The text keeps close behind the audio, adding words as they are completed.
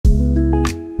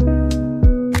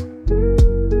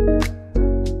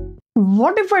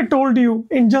What if I told you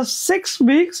in just 6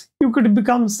 weeks you could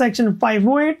become Section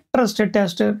 508 Trusted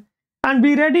Tester and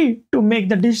be ready to make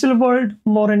the digital world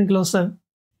more inclusive?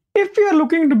 If you are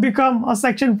looking to become a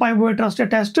Section 508 Trusted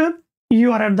Tester,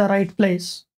 you are at the right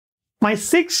place. My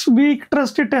 6-week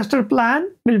Trusted Tester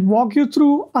plan will walk you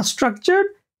through a structured,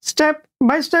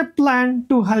 step-by-step plan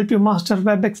to help you master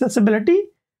web accessibility,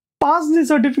 pass the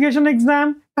certification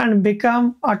exam, and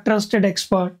become a trusted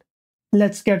expert.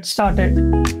 Let's get started.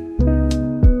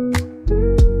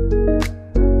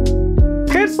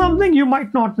 Here's something you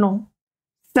might not know.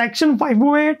 Section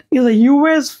 508 is a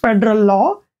US federal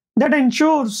law that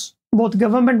ensures both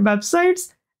government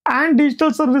websites and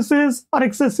digital services are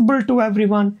accessible to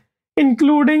everyone,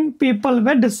 including people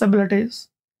with disabilities.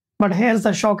 But here's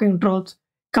the shocking truth.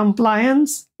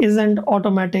 Compliance isn't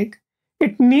automatic.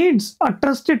 It needs a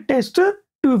trusted tester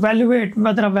to evaluate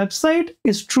whether a website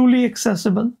is truly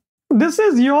accessible. This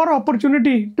is your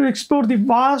opportunity to explore the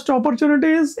vast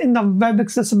opportunities in the web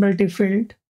accessibility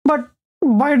field. But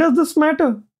why does this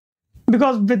matter?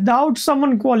 Because without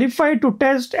someone qualified to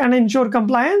test and ensure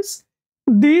compliance,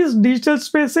 these digital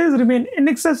spaces remain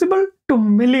inaccessible to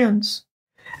millions.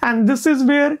 And this is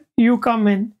where you come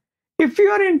in. If you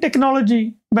are in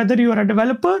technology, whether you are a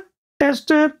developer,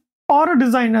 tester, or a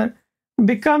designer,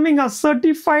 becoming a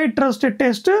certified trusted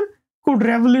tester could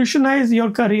revolutionize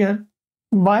your career.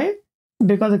 Why?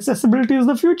 Because accessibility is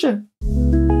the future.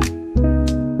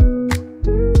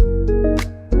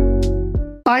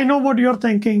 I know what you're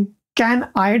thinking. Can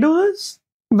I do this?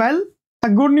 Well, the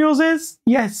good news is,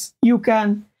 yes, you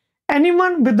can.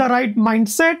 Anyone with the right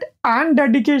mindset and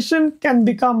dedication can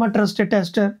become a trusted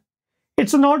tester.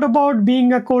 It's not about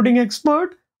being a coding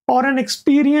expert or an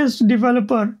experienced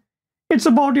developer. It's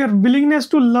about your willingness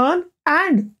to learn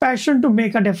and passion to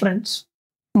make a difference.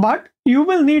 But you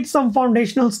will need some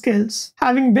foundational skills.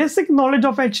 Having basic knowledge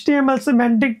of HTML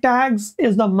semantic tags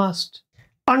is the must.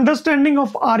 Understanding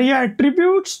of ARIA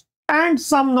attributes and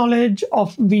some knowledge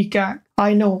of VCAG.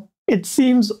 I know it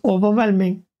seems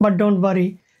overwhelming, but don't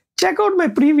worry. Check out my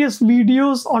previous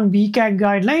videos on VCAG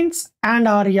guidelines and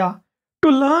ARIA to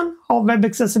learn how web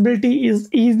accessibility is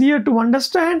easier to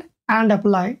understand and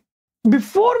apply.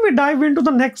 Before we dive into the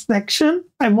next section,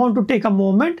 I want to take a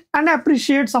moment and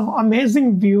appreciate some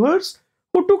amazing viewers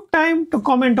who took time to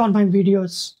comment on my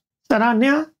videos.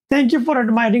 Saranya, thank you for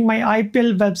admiring my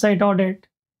IPL website audit.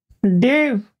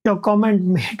 Dave, your comment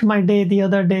made my day the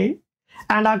other day.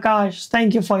 And Akash,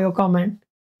 thank you for your comment.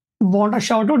 Want a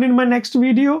shout out in my next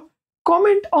video?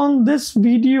 Comment on this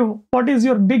video what is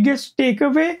your biggest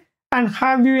takeaway and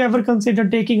have you ever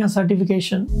considered taking a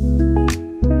certification?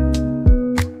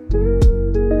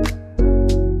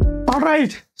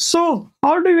 Alright, so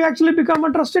how do you actually become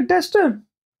a trusted tester?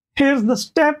 Here's the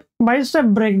step-by-step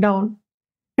breakdown.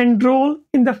 Enroll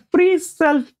in the free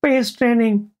self-paced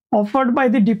training offered by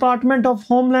the Department of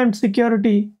Homeland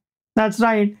Security. That's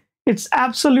right, it's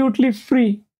absolutely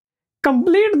free.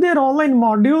 Complete their online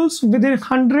modules within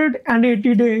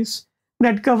 180 days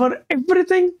that cover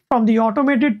everything from the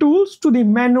automated tools to the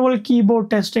manual keyboard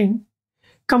testing.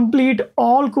 Complete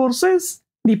all courses,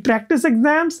 the practice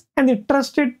exams, and the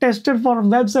trusted tester for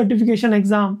web certification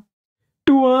exam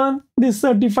to earn the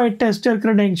certified tester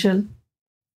credential.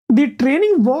 The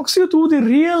training walks you through the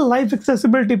real-life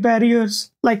accessibility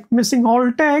barriers like missing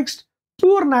alt text,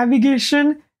 poor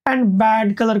navigation, and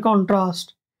bad color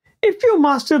contrast. If you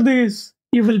master these,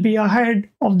 you will be ahead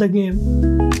of the game.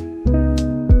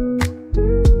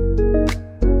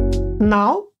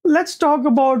 Now, let's talk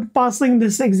about passing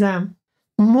this exam.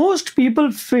 Most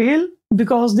people fail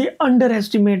because they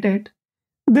underestimate it.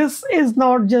 This is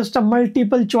not just a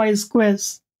multiple choice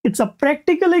quiz. It's a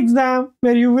practical exam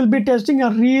where you will be testing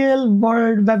a real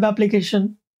world web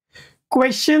application.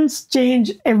 Questions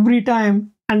change every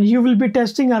time and you will be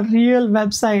testing a real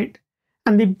website.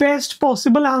 And the best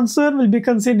possible answer will be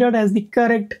considered as the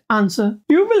correct answer.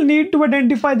 You will need to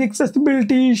identify the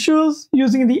accessibility issues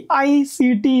using the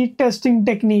ICT testing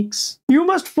techniques. You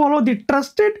must follow the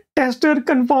trusted tester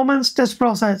conformance test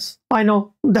process. I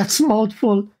know that's a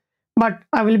mouthful, but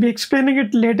I will be explaining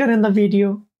it later in the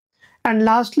video. And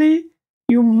lastly,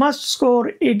 you must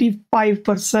score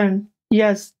 85%.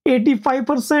 Yes,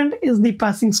 85% is the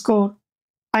passing score.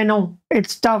 I know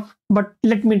it's tough, but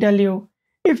let me tell you,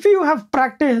 if you have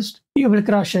practiced, you will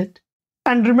crush it.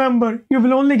 And remember, you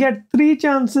will only get 3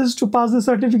 chances to pass the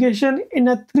certification in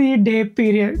a 3-day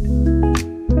period.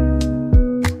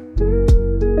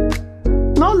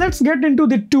 Now let's get into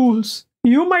the tools.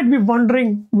 You might be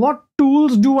wondering, what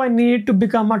tools do I need to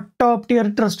become a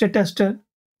top-tier trusted tester?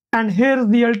 And here's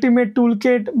the ultimate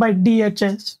toolkit by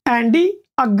DHS. Andy,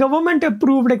 a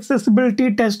government-approved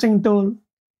accessibility testing tool.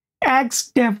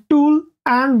 X, DevTool,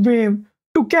 and Wave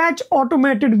to catch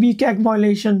automated VCAC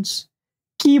violations.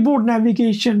 Keyboard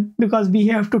navigation, because we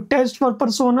have to test for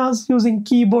personas using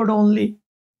keyboard only.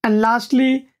 And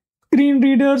lastly, screen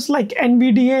readers like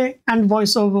NVDA and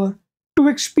VoiceOver to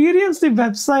experience the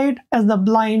website as the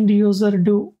blind user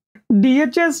do.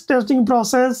 DHS testing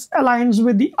process aligns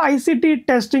with the ICT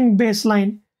testing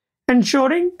baseline,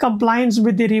 ensuring compliance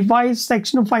with the revised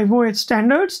Section 508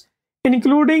 standards,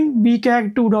 including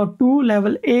VCAC 2.2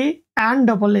 Level A and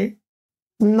AA.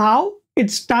 Now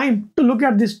it's time to look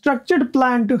at the structured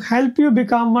plan to help you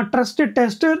become a trusted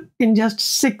tester in just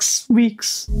 6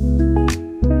 weeks.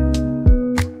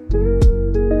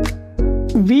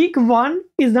 Week 1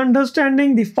 is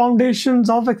understanding the foundations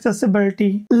of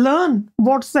accessibility. Learn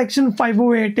what Section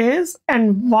 508 is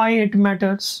and why it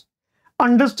matters.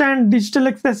 Understand digital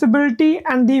accessibility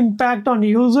and the impact on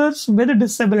users with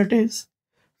disabilities.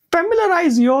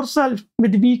 Familiarize yourself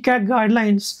with VCAC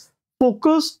guidelines.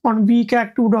 Focus on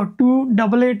VCAC 2.2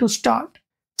 AA to start.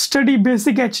 Study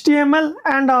basic HTML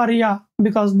and ARIA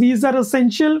because these are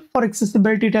essential for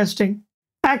accessibility testing.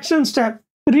 Action step.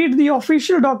 Read the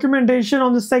official documentation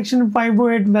on the Section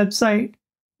 508 website.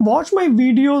 Watch my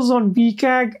videos on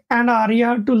VCAC and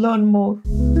ARIA to learn more.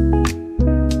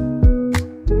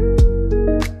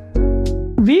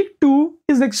 Week 2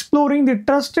 is exploring the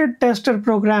Trusted Tester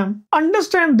program.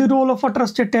 Understand the role of a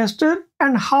trusted tester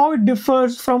and how it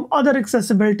differs from other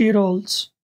accessibility roles.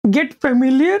 Get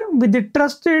familiar with the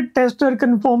Trusted Tester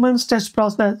Conformance test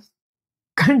process.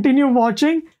 Continue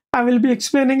watching. I will be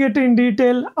explaining it in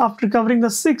detail after covering the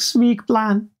 6-week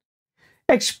plan.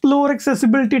 Explore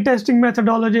accessibility testing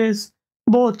methodologies,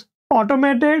 both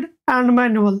automated and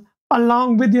manual,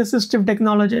 along with the assistive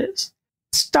technologies.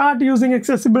 Start using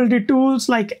accessibility tools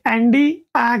like Andy,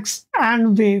 Axe,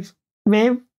 and Wave.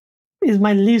 Wave is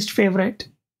my least favorite.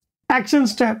 Action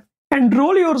step.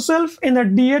 Enroll yourself in the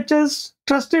DHS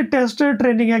Trusted Tester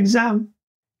Training Exam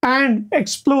and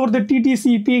explore the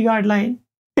TTCP guideline.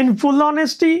 In full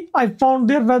honesty, I found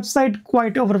their website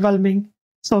quite overwhelming,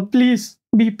 so please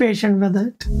be patient with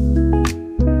it.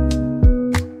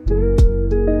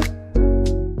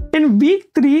 In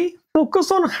week 3,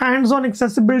 focus on hands-on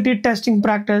accessibility testing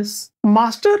practice.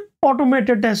 Master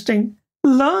automated testing.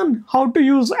 Learn how to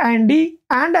use Andy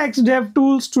and XDev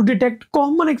tools to detect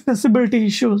common accessibility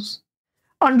issues.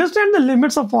 Understand the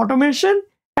limits of automation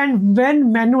and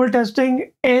when manual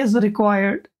testing is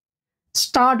required.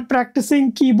 Start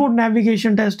practicing keyboard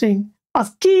navigation testing, a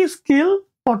key skill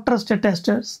for trusted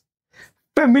testers.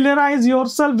 Familiarize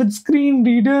yourself with screen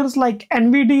readers like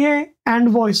NVDA and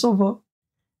VoiceOver.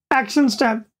 Action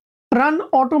step. Run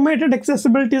automated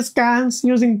accessibility scans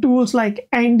using tools like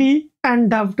Andy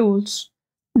and DevTools.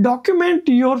 Document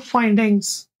your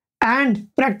findings and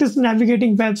practice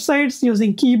navigating websites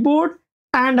using keyboard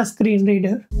and a screen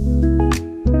reader.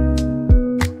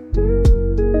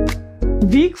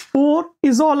 Week 4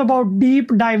 is all about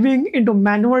deep diving into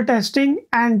manual testing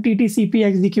and TTCP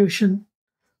execution.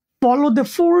 Follow the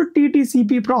full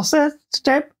TTCP process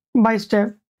step by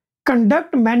step.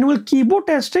 Conduct manual keyboard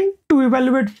testing to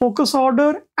evaluate focus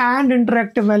order and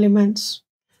interactive elements.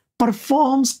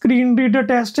 Perform screen reader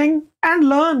testing and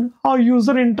learn how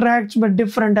user interacts with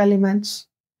different elements.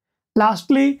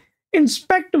 Lastly,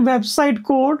 inspect website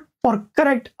code for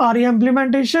correct ARIA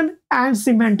implementation and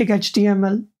semantic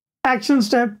HTML. Action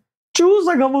step. Choose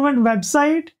a government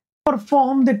website,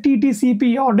 perform the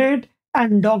TTCP audit,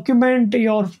 and document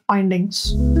your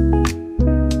findings.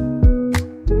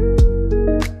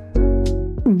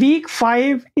 Week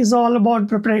 5 is all about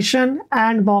preparation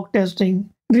and mock testing.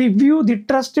 Review the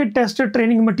Trusted Tester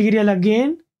training material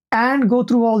again and go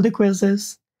through all the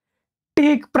quizzes.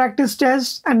 Take practice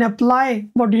tests and apply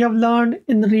what you have learned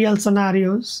in real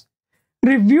scenarios.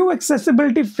 Review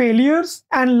accessibility failures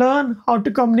and learn how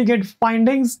to communicate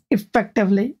findings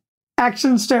effectively.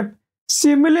 Action step.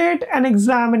 Simulate an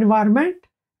exam environment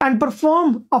and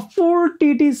perform a full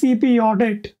TTCP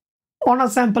audit on a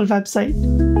sample website.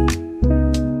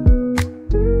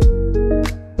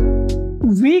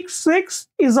 Week 6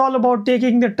 is all about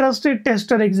taking the Trusted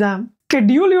Tester exam.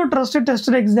 Schedule your Trusted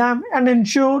Tester exam and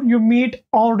ensure you meet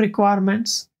all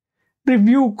requirements.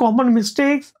 Review common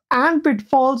mistakes and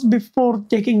pitfalls before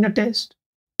taking the test.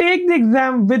 Take the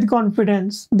exam with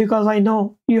confidence because I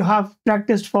know you have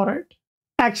practiced for it.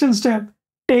 Action step.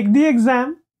 Take the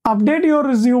exam, update your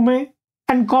resume,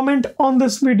 and comment on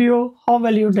this video how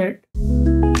well you did.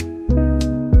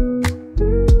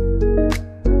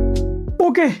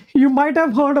 Okay, you might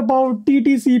have heard about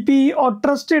TTCP or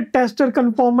Trusted Tester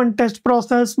Conformance test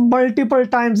process multiple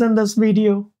times in this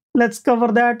video. let's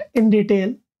cover that in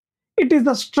detail. It is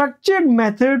a structured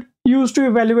method used to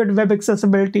evaluate web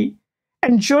accessibility,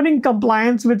 ensuring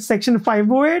compliance with Section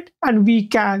 508 and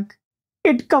VCAG.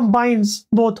 It combines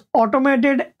both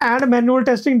automated and manual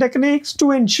testing techniques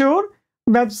to ensure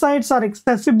websites are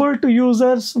accessible to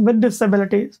users with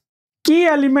disabilities. Key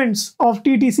elements of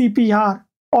TTCP are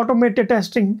automated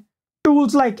testing.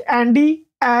 Tools like Andy,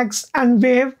 Axe, and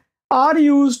Wave are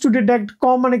used to detect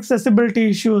common accessibility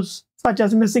issues such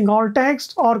as missing alt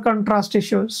text or contrast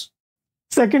issues.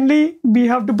 Secondly, we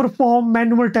have to perform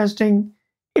manual testing.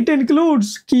 It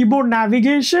includes keyboard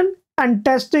navigation and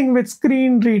testing with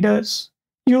screen readers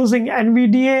using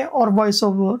NVDA or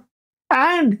VoiceOver,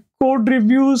 and code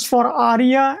reviews for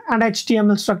ARIA and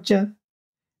HTML structure.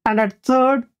 And at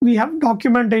third, we have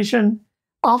documentation.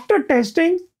 After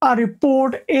testing, a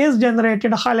report is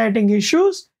generated highlighting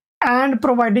issues and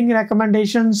providing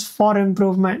recommendations for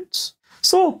improvements.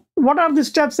 So, what are the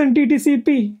steps in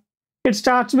TTCP? It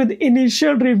starts with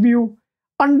initial review,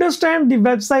 understand the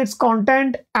website's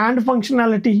content and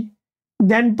functionality,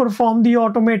 then perform the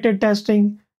automated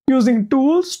testing using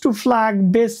tools to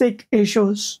flag basic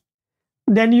issues.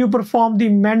 Then you perform the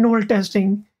manual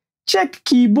testing, check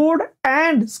keyboard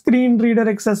and screen reader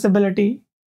accessibility,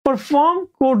 perform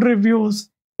code reviews,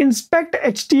 inspect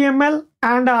HTML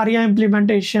and ARIA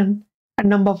implementation, and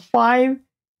number 5,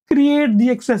 create the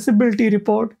accessibility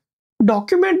report.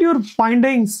 Document your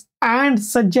findings and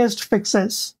suggest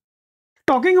fixes.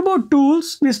 Talking about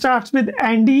tools, we start with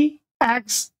Andy,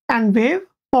 Axe, and Wave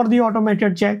for the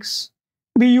automated checks.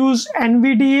 We use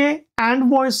NVDA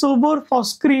and VoiceOver for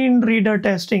screen reader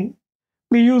testing.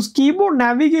 We use keyboard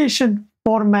navigation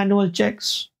for manual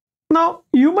checks. Now,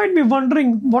 you might be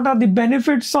wondering what are the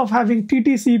benefits of having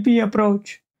TTCP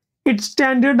approach. It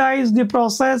standardizes the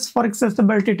process for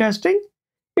accessibility testing.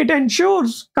 It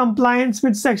ensures compliance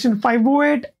with Section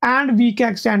 508 and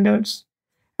VCAG standards.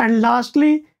 And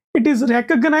lastly, it is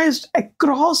recognized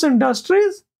across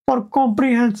industries for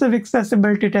comprehensive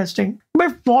accessibility testing. By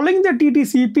following the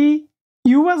TTCP,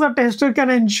 you as a tester can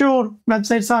ensure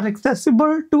websites are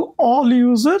accessible to all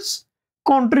users,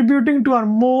 contributing to a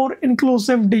more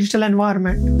inclusive digital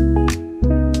environment.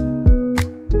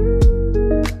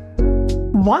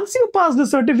 Once you pass the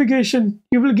certification,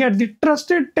 you will get the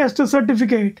Trusted Tester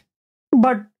certificate.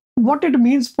 But what it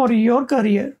means for your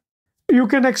career? You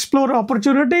can explore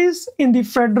opportunities in the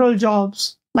federal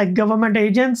jobs, like government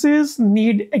agencies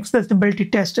need accessibility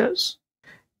testers.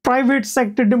 Private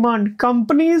sector demand.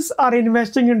 Companies are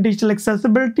investing in digital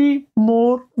accessibility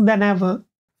more than ever.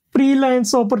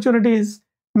 Freelance opportunities.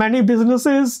 Many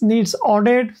businesses needs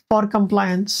audit for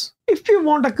compliance. If you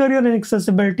want a career in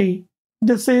accessibility,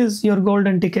 this is your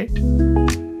golden ticket.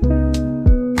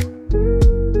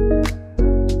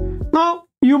 Now,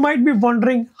 you might be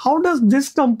wondering, how does this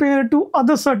compare to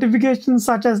other certifications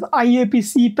such as IAAP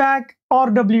CPACC or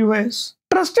WS?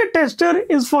 Trusted Tester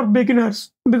is for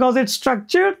beginners because it's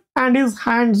structured and is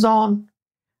hands-on.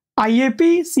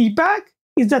 IAAP CPACC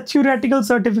is a theoretical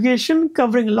certification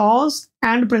covering laws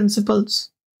and principles.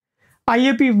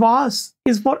 IAAP WAS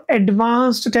is for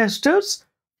advanced testers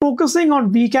focusing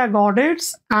on VCAG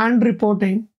audits and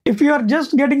reporting. If you are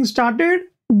just getting started,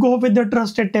 go with the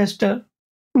Trusted Tester.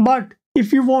 But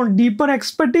if you want deeper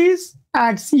expertise,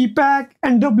 add CPACC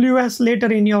and WS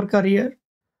later in your career.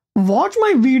 Watch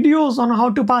my videos on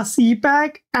how to pass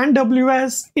CPACC and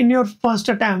WS in your first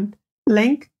attempt.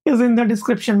 Link is in the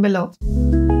description below.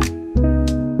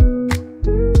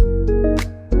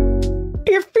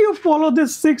 If you follow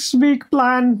this 6-week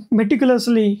plan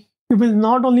meticulously, you will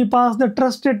not only pass the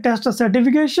Trusted Tester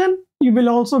certification, you will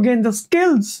also gain the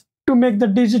skills to make the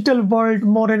digital world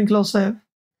more inclusive.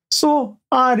 So,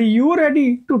 are you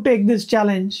ready to take this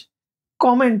challenge?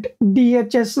 Comment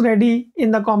DHS ready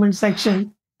in the comment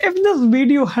section. If this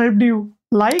video helped you,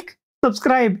 like,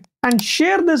 subscribe, and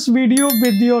share this video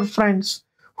with your friends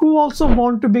who also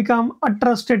want to become a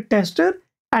trusted tester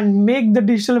and make the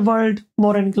digital world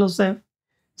more inclusive.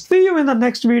 See you in the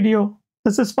next video.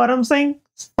 This is Param Singh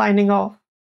signing off.